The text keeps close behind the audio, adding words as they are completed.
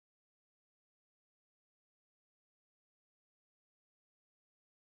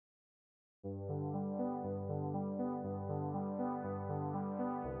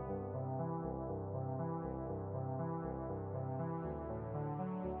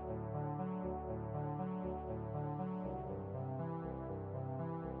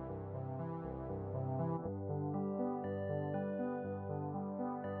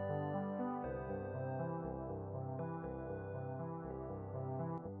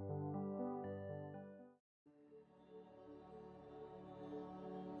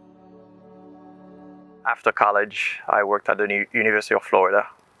After college, I worked at the University of Florida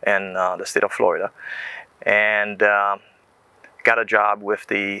in the state of Florida, and got a job with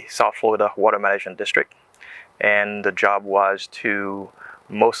the South Florida Water Management District. And the job was to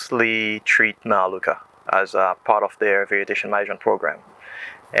mostly treat Melaleuca as a part of their vegetation management program.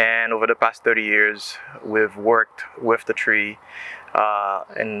 And over the past 30 years, we've worked with the tree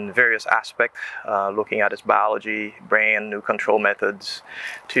in various aspects, looking at its biology, bringing in new control methods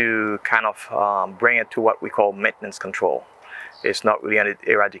to kind of bring it to what we call maintenance control. It's not really an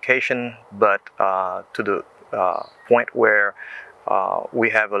eradication, but to the point where we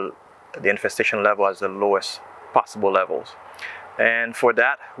have the infestation level as the lowest possible levels. And for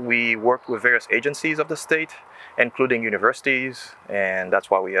that, we work with various agencies of the state, including universities, and that's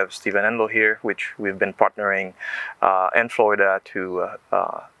why we have Stephen Enloe here, which we've been partnering in Florida to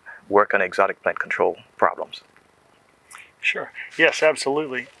work on exotic plant control problems. Sure. Yes,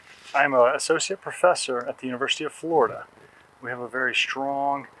 absolutely. I'm an associate professor at the University of Florida. We have a very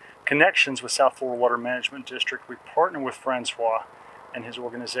strong connections with South Florida Water Management District. We partner with François and his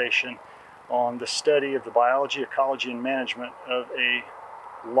organization on the study of the biology, ecology, and management of a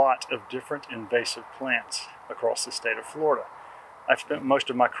lot of different invasive plants across the state of Florida. I've spent most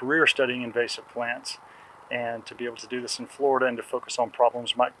of my career studying invasive plants, and to be able to do this in Florida and to focus on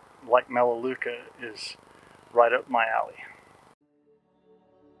problems like Melaleuca is right up my alley.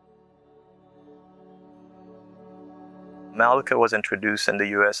 Melaleuca was introduced in the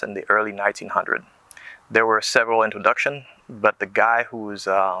US in the early 1900s. There were several introductions, but the guy who's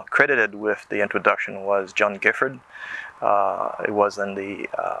credited with the introduction was John Gifford. It was in the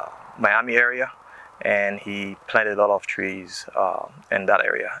Miami area, and he planted a lot of trees in that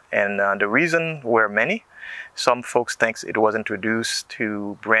area. And the reason were many. Some folks think it was introduced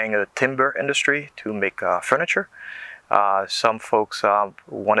to bring a timber industry to make furniture. Some folks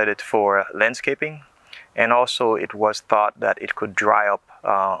wanted it for landscaping. And also it was thought that it could dry up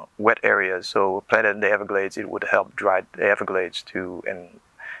wet areas. So planted in the Everglades, it would help dry the Everglades to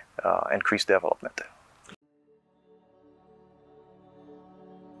increase development.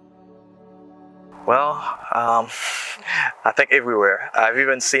 Well, I think everywhere. I've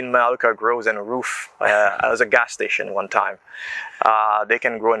even seen Melaleuca grows in a roof as a gas station one time. They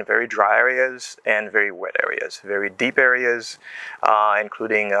can grow in very dry areas and very wet areas, very deep areas,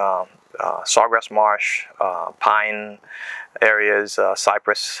 including sawgrass marsh, pine areas,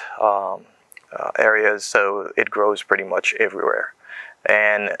 cypress areas, so it grows pretty much everywhere.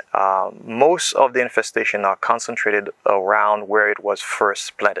 And most of the infestation are concentrated around where it was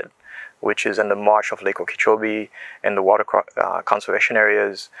first planted, which is in the marsh of Lake Okeechobee and the water conservation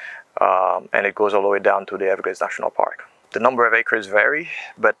areas, and it goes all the way down to the Everglades National Park. The number of acres vary,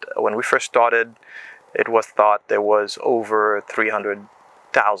 but when we first started, it was thought there was over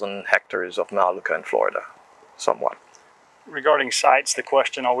 300,000 hectares of Melaleuca in Florida, somewhat. Regarding sites, the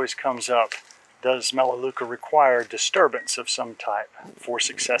question always comes up, does Melaleuca require disturbance of some type for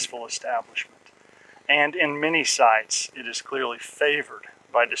successful establishment? And in many sites, it is clearly favored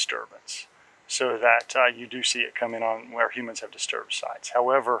by disturbance, so that you do see it come in on where humans have disturbed sites.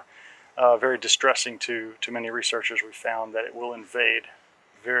 However, very distressing to many researchers, we found that it will invade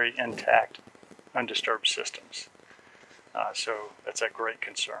very intact, undisturbed systems. So that's a great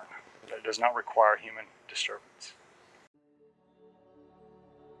concern. That it does not require human disturbance.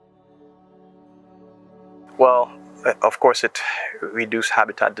 Well, of course it reduces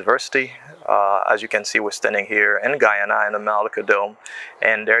habitat diversity. As you can see, we're standing here in Guyana in the Melaleuca Dome,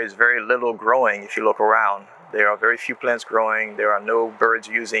 and there is very little growing if you look around. There are very few plants growing, there are no birds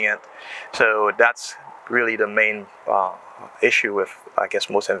using it. So that's really the main issue with, I guess,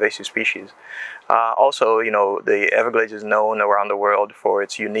 most invasive species. Also, you know, the Everglades is known around the world for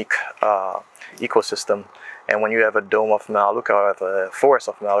its unique ecosystem. And when you have a dome of Melaleuca, or a forest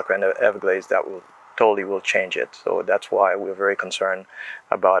of Melaleuca in the Everglades, that will totally change it. So that's why we're very concerned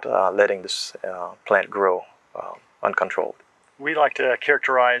about letting this plant grow uncontrolled. We like to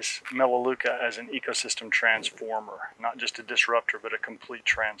characterize Melaleuca as an ecosystem transformer, not just a disruptor, but a complete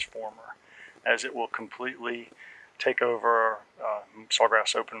transformer, as it will completely take over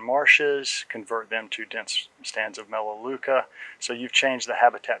sawgrass open marshes, convert them to dense stands of Melaleuca. So you've changed the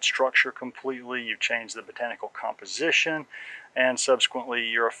habitat structure completely, you've changed the botanical composition, and subsequently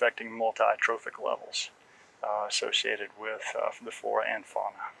you're affecting multi-trophic levels associated with the flora and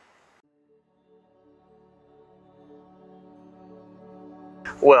fauna.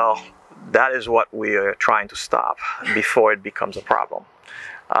 Well, That is what we are trying to stop before it becomes a problem.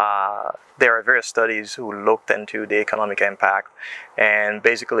 There are various studies who looked into the economic impact, and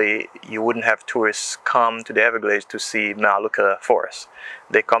basically you wouldn't have tourists come to the Everglades to see Melaleuca forest.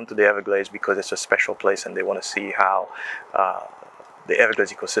 They come to the Everglades because it's a special place and they want to see how the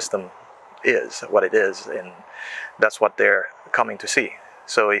Everglades ecosystem is, what it is, and that's what they're coming to see.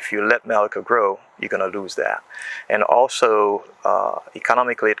 So if you let Melaleuca grow, you're going to lose that. And also,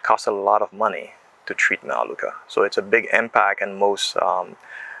 economically, it costs a lot of money to treat Melaleuca. So it's a big impact, and most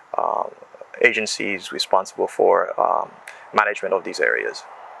agencies responsible for management of these areas.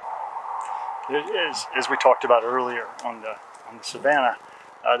 As we talked about earlier on the savanna,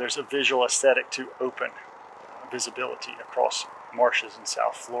 there's a visual aesthetic to open visibility across marshes in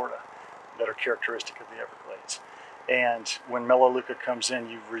South Florida that are characteristic of the Everglades. And when Melaleuca comes in,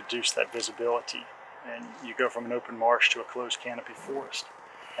 you reduce that visibility and you go from an open marsh to a closed canopy forest.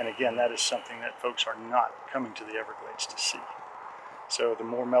 And again, that is something that folks are not coming to the Everglades to see. So the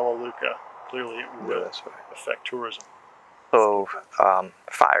more Melaleuca, clearly it will affect tourism. So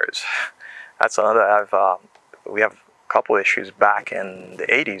fires, that's another. We have a couple issues back in the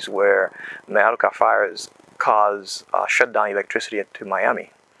 80s where Melaleuca fires caused shut down electricity to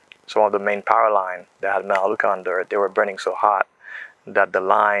Miami. Some of the main power line that had Melaleuca under it, they were burning so hot that the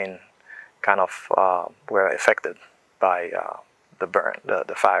line kind of were affected by the burn,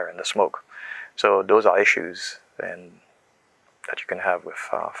 the fire and the smoke. So those are issues and that you can have with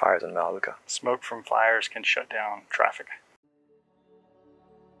fires in Melaleuca. Smoke from fires can shut down traffic.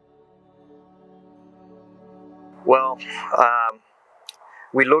 Well,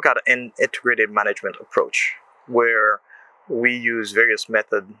 we look at an integrated management approach where we use various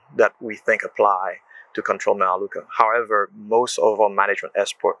methods that we think apply to control Melaleuca. However, most of our management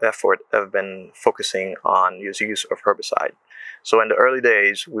effort have been focusing on use of herbicide. So in the early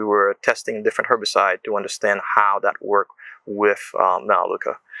days, we were testing different herbicide to understand how that worked with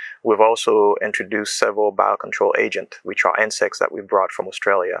Melaleuca. We've also introduced several biocontrol agents, which are insects that we brought from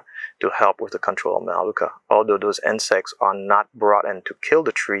Australia to help with the control of Melaleuca. Although those insects are not brought in to kill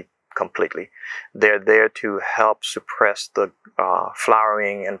the tree completely, they're there to help suppress the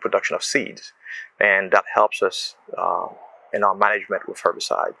flowering and production of seeds. And that helps us in our management with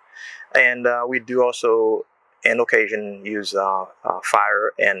herbicide. And we do also, on occasion, use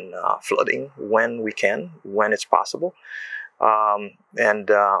fire and flooding when we can, when it's possible.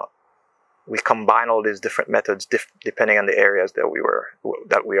 We combine all these different methods depending on the areas that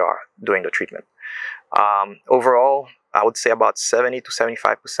we are doing the treatment. Overall, I would say about 70 to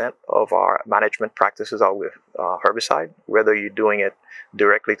 75% of our management practices are with herbicide, whether you're doing it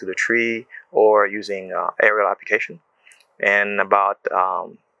directly to the tree or using aerial application. And about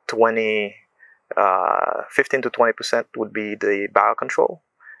 15 to 20% would be the biocontrol,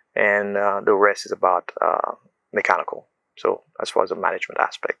 and the rest is about mechanical. So as far as the management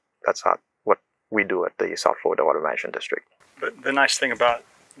aspect, that's what we do at the South Florida Water Management District. But the nice thing about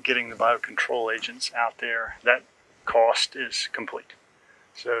getting the biocontrol agents out there, that cost is complete.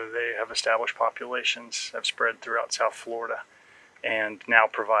 So they have established populations, have spread throughout South Florida, and now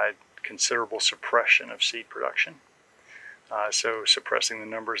provide considerable suppression of seed production. So suppressing the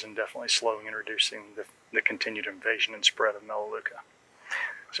numbers and definitely slowing and reducing the continued invasion and spread of Melaleuca.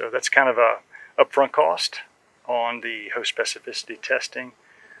 So that's kind of a upfront cost on the host specificity testing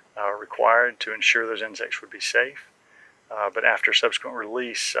required to ensure those insects would be safe. But after subsequent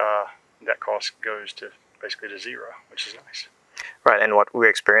release, that cost goes to basically to zero, which is nice. Right, and what we're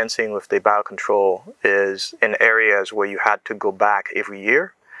experiencing with the biocontrol is in areas where you had to go back every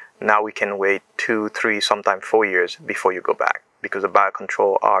year, now we can wait 2, 3, sometimes 4 years before you go back, because the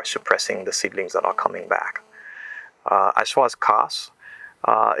biocontrol are suppressing the seedlings that are coming back. As far as costs,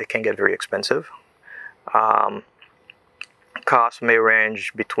 it can get very expensive. Costs may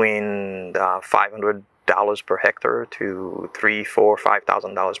range between $500 per hectare to $3,000, $4,000,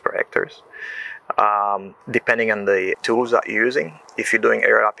 $5,000 per hectare. Depending on the tools that you're using. If you're doing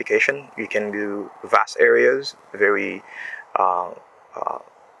aerial application, you can do vast areas, very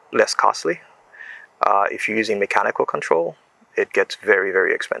less costly. If you're using mechanical control, it gets very,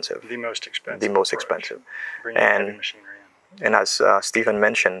 very expensive. The most expensive. The most expensive. Bringing heavy machinery in. And as Stephen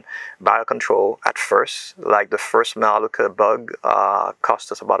mentioned, biocontrol at first, like the first Melaleuca bug, cost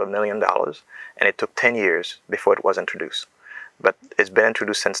us about $1 million, and it took 10 years before it was introduced. But it's been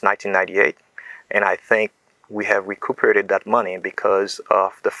introduced since 1998. And I think we have recuperated that money because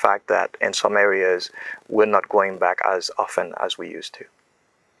of the fact that in some areas, we're not going back as often as we used to.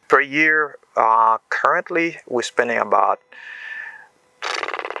 Per year, currently, we're spending about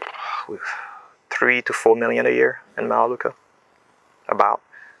 $3 to $4 million a year in Melaleuca, about.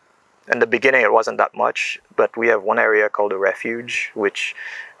 In the beginning, it wasn't that much, but we have one area called the refuge, which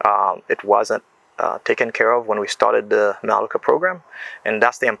it wasn't taken care of when we started the Melaleuca program. And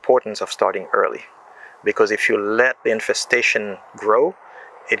that's the importance of starting early. Because if you let the infestation grow,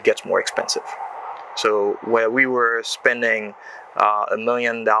 it gets more expensive. So where we were spending $1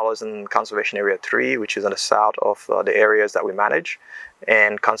 million in Conservation Area 3, which is in the south of the areas that we manage,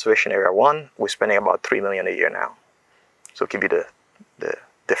 and Conservation Area 1, we're spending about $3 million a year now. So it can be the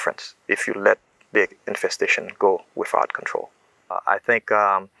difference if you let the infestation go without control. I think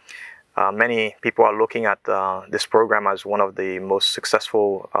many people are looking at this program as one of the most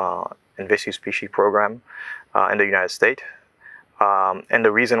successful invasive species program in the United States. And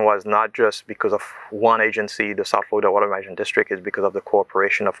the reason was not just because of one agency, the South Florida Water Management District, is because of the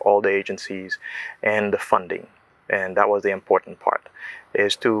cooperation of all the agencies and the funding. And that was the important part,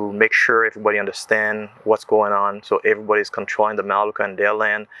 is to make sure everybody understands what's going on, so everybody's controlling the Melaleuca in their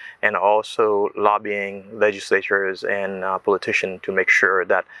land, and also lobbying legislators and politicians to make sure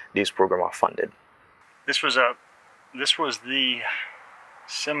that these programs are funded. This was the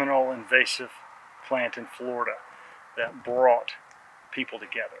seminal invasive plant in Florida that brought people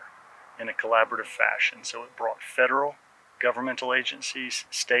together in a collaborative fashion. So it brought federal governmental agencies,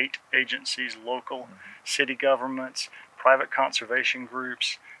 state agencies, local city governments, private conservation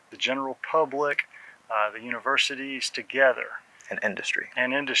groups, the general public, the universities together. And industry.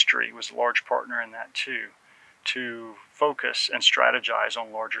 And industry was a large partner in that too, to focus and strategize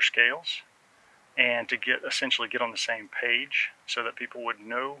on larger scales and to essentially get on the same page so that people would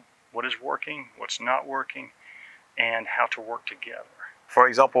know what is working, what's not working, and how to work together. For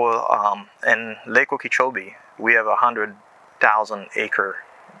example, in Lake Okeechobee, we have 100,000 acre,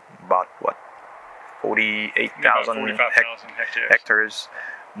 about what, 48,000 hectares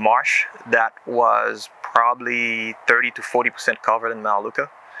marsh that was probably 30 to 40% covered in Melaleuca.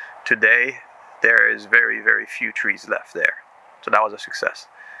 Today, there is very, very few trees left there. So that was a success.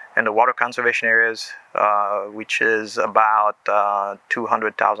 And the water conservation areas, which is about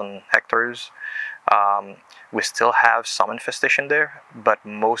 200,000 hectares, we still have some infestation there, but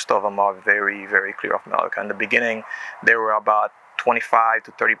most of them are very, very clear of Melaleuca. In the beginning, they were about 25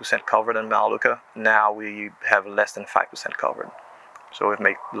 to 30% covered in Melaleuca. Now we have less than 5% covered. So we've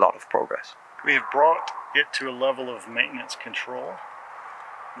made a lot of progress. We have brought it to a level of maintenance control,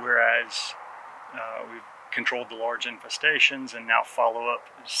 whereas we've controlled the large infestations and now follow up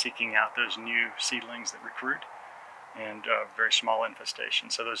seeking out those new seedlings that recruit and very small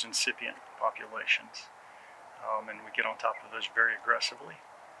infestations, so those incipient populations. And we get on top of those very aggressively,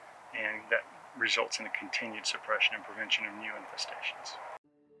 and that results in a continued suppression and prevention of new infestations.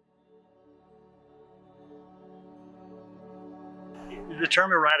 The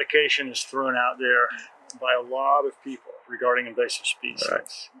term eradication is thrown out there by a lot of people regarding invasive species.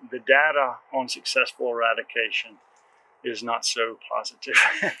 Right. The data on successful eradication is not so positive.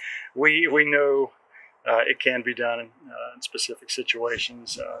 we know it can be done in specific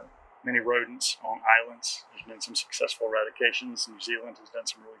situations. Many rodents on islands, there's been some successful eradications. New Zealand has done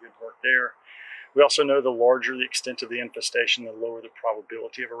some really good work there. We also know the larger the extent of the infestation, the lower the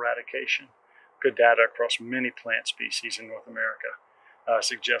probability of eradication. Good data across many plant species in North America,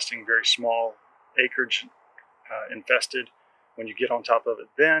 suggesting very small acreage infested. When you get on top of it,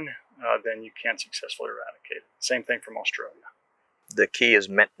 then you can successfully eradicate it. Same thing from Australia. The key is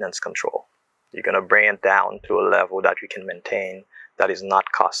maintenance control. You're going to bring it down to a level that you can maintain, that is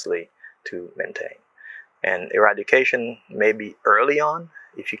not costly to maintain. And eradication may be early on,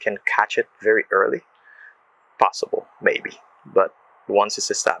 if you can catch it very early, possible, maybe. But once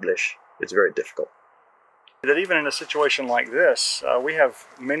it's established, it's very difficult. That even in a situation like this, we have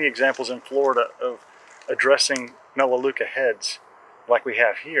many examples in Florida of addressing Melaleuca heads like we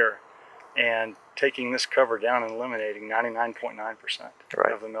have here and taking this cover down and eliminating 99.9%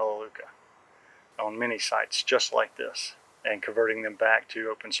 right. of the Melaleuca on many sites just like this, and converting them back to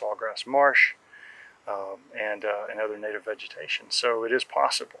open sawgrass marsh and other native vegetation. So it is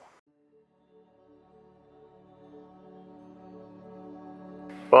possible.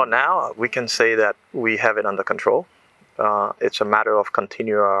 Well, now we can say that we have it under control. It's a matter of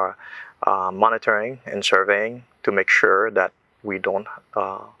continual monitoring and surveying to make sure that we don't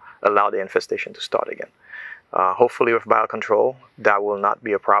allow the infestation to start again. Hopefully with biocontrol, that will not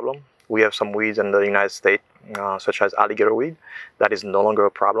be a problem. We have some weeds in the United States, such as alligator weed, that is no longer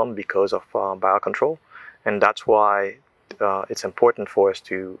a problem because of biocontrol. And that's why it's important for us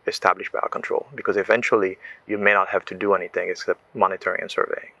to establish biocontrol, because eventually you may not have to do anything except monitoring and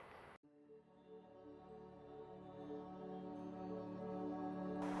surveying.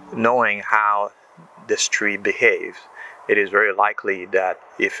 Knowing how this tree behaves it is very likely that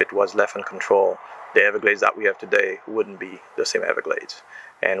if it was left uncontrolled, the Everglades that we have today wouldn't be the same Everglades,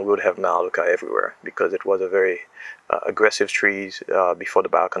 and we would have Melaleuca everywhere, because it was a very aggressive trees before the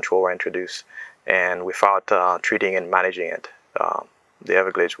biocontrol were introduced, and without treating and managing it, the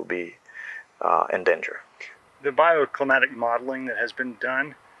Everglades will be in danger. The bioclimatic modeling that has been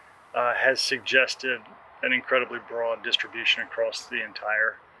done has suggested an incredibly broad distribution across the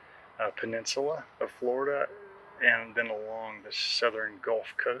entire peninsula of Florida and then along the southern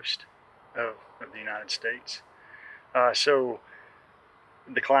Gulf Coast of the United States. So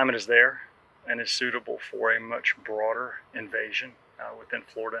the climate is there and is suitable for a much broader invasion within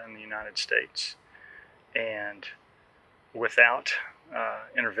Florida and the United States. And without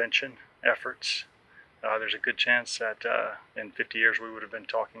intervention efforts, there's a good chance that in 50 years we would have been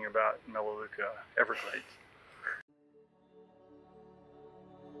talking about Melaleuca Everglades.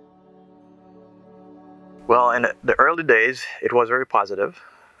 Well, in the early days, it was very positive.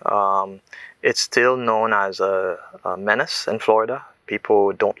 It's still known as a menace in Florida.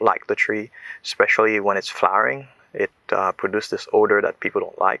 People don't like the tree, especially when it's flowering. It produces this odor that people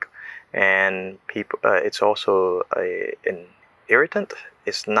don't like, and it's also an irritant.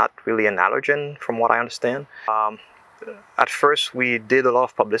 It's not really an allergen, from what I understand. At first, we did a lot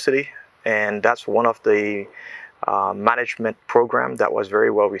of publicity, and that's one of the management programs that was very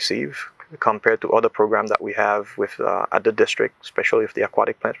well received compared to other programs that we have with at the district, especially with the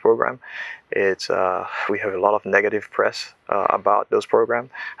aquatic plants program. It's we have a lot of negative press about those programs.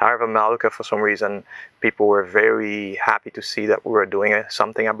 However, Melaleuca, for some reason, people were very happy to see that we were doing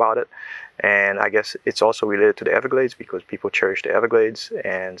something about it. And I guess it's also related to the Everglades, because people cherish the Everglades,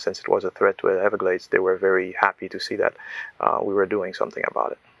 and since it was a threat to the Everglades, they were very happy to see that we were doing something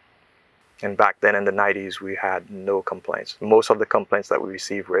about it. And back then in the 90s, we had no complaints. Most of the complaints that we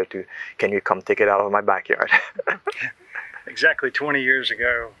received were to, can you come take it out of my backyard? Exactly 20 years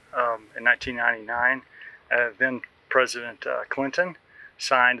ago, in 1999, then President Clinton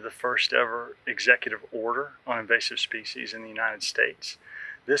signed the first ever executive order on invasive species in the United States.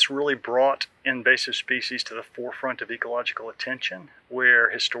 This really brought invasive species to the forefront of ecological attention,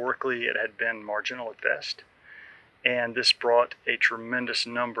 where historically it had been marginal at best. And this brought a tremendous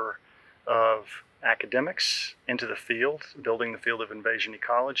number of academics into the field, building the field of invasion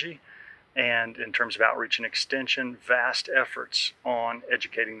ecology, and in terms of outreach and extension, vast efforts on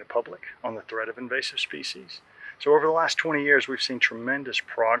educating the public on the threat of invasive species. So over the last 20 years, we've seen tremendous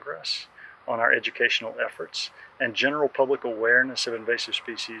progress on our educational efforts, and general public awareness of invasive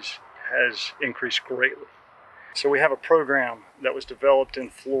species has increased greatly. So we have a program that was developed in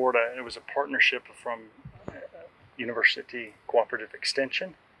Florida. It was a partnership from University Cooperative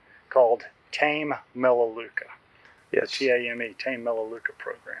Extension called Tame Melaleuca. Yes. TAME, Tame Melaleuca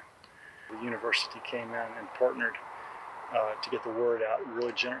program. The university came in and partnered to get the word out,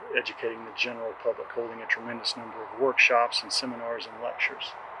 really educating the general public, holding a tremendous number of workshops and seminars and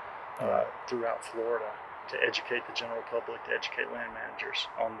lectures throughout Florida to educate the general public, to educate land managers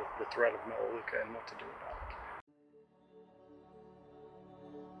on the threat of Melaleuca and what to do about it.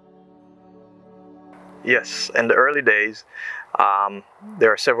 Yes, in the early days,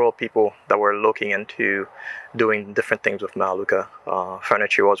 there are several people that were looking into doing different things with Melaleuca.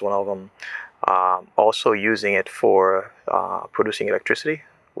 Furniture was one of them. Also using it for producing electricity,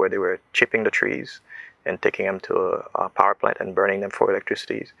 where they were chipping the trees and taking them to a power plant and burning them for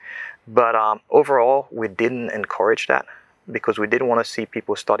electricity. But overall, we didn't encourage that, because we didn't want to see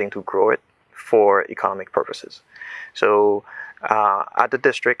people starting to grow it for economic purposes. So at the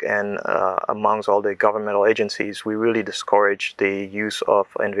district and amongst all the governmental agencies, we really discourage the use of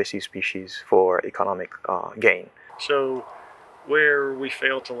invasive species for economic gain. So where we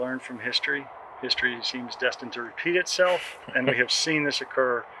fail to learn from history, history seems destined to repeat itself, and we have seen this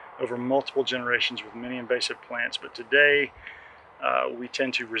occur over multiple generations with many invasive plants. But today, we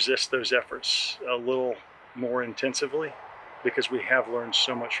tend to resist those efforts a little more intensively, because we have learned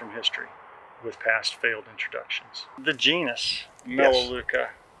so much from history with past failed introductions. The genus Melaleuca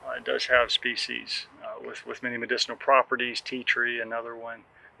does have species with many medicinal properties. Tea tree, another one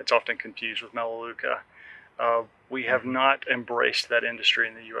that's often confused with Melaleuca. We have not embraced that industry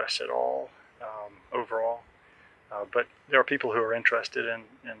in the U.S. at all, overall. But there are people who are interested in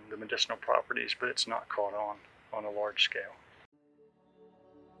the medicinal properties, but it's not caught on a large scale.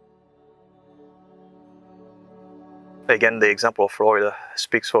 Again, the example of Florida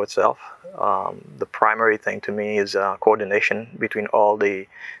speaks for itself. The primary thing to me is coordination between all the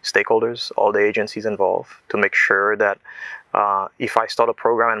stakeholders, all the agencies involved, to make sure that if I start a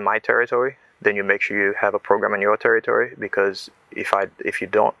program in my territory, then you make sure you have a program in your territory, because if you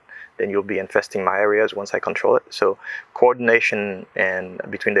don't, then you'll be infesting my areas once I control it. So coordination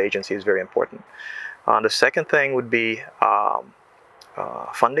between the agencies is very important. The second thing would be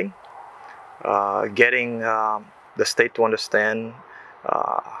funding, getting the state to understand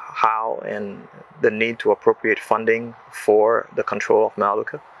how and the need to appropriate funding for the control of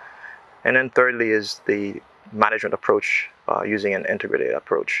Melaleuca. And then thirdly is the management approach, using an integrated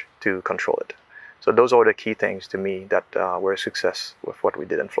approach to control it. So those are the key things to me that were a success with what we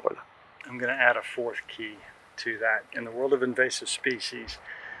did in Florida. I'm going to add a fourth key to that. In the world of invasive species,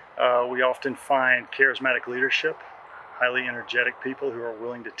 we often find charismatic leadership, highly energetic people who are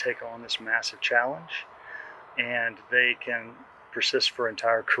willing to take on this massive challenge, and they can persist for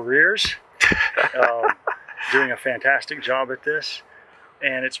entire careers, doing a fantastic job at this.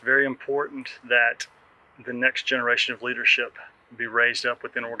 And it's very important that the next generation of leadership be raised up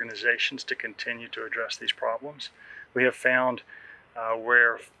within organizations to continue to address these problems. We have found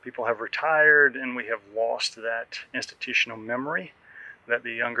where people have retired and we have lost that institutional memory, that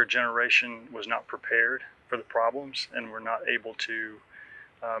the younger generation was not prepared for the problems and were not able to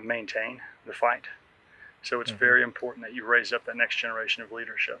maintain the fight. So it's very important that you raise up that next generation of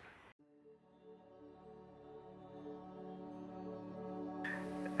leadership.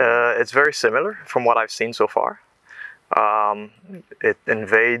 It's very similar from what I've seen so far. It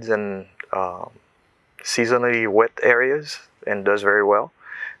invades in seasonally wet areas and does very well.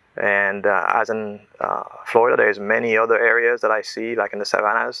 And as in Florida, there's many other areas that I see, like in the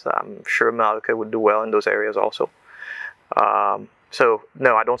savannas. I'm sure Melaleuca would do well in those areas also. So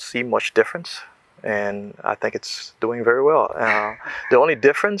no, I don't see much difference, and I think it's doing very well. The only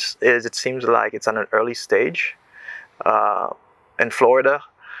difference is it seems like it's on an early stage. In Florida,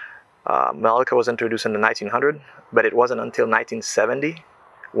 Melaleuca was introduced in the 1900s, but it wasn't until 1970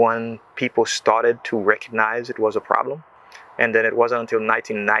 when people started to recognize it was a problem. And then it wasn't until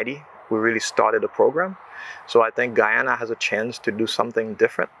 1990 we really started the program. So I think Guyana has a chance to do something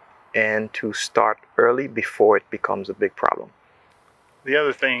different and to start early before it becomes a big problem. The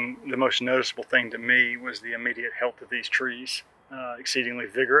other thing, the most noticeable thing to me, was the immediate health of these trees. Exceedingly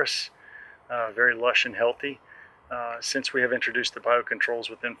vigorous, very lush and healthy. Since we have introduced the biocontrols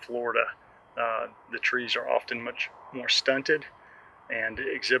within Florida, the trees are often much more stunted and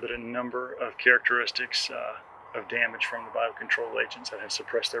exhibit a number of characteristics of damage from the biocontrol agents that have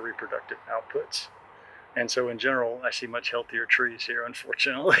suppressed their reproductive outputs. And so in general, I see much healthier trees here,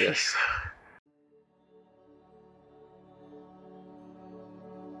 unfortunately. Yes.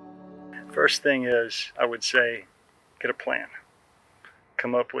 First thing is, I would say, get a plan.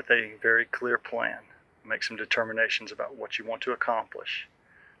 Come up with a very clear plan. Make some determinations about what you want to accomplish.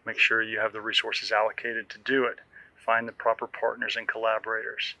 Make sure you have the resources allocated to do it. Find the proper partners and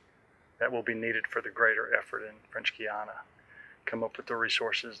collaborators that will be needed for the greater effort in French Guiana. Come up with the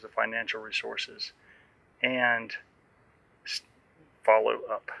resources, the financial resources, and follow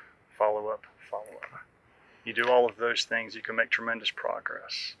up, follow up, follow up. You do all of those things, you can make tremendous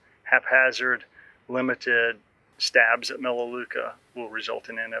progress. Haphazard, limited stabs at Melaleuca will result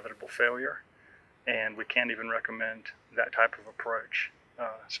in inevitable failure, and we can't even recommend that type of approach.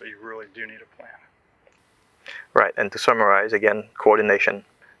 So you really do need a plan. Right, and to summarize, again, coordination,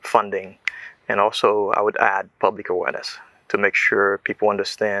 funding, and also I would add public awareness to make sure people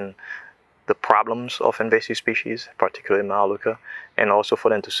understand the problems of invasive species, particularly Melaleuca, and also for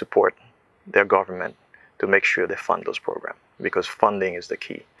them to support their government to make sure they fund those programs, because funding is the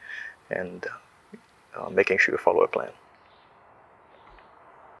key, and making sure you follow a plan.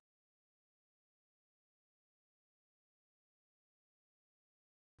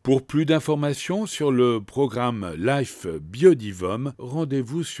 Pour plus d'informations sur le programme LIFE BIODIV'OM,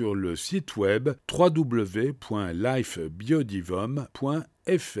 rendez-vous sur le site web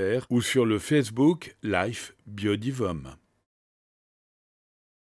www.lifebiodivom.fr ou sur le Facebook LIFE BIODIV'OM.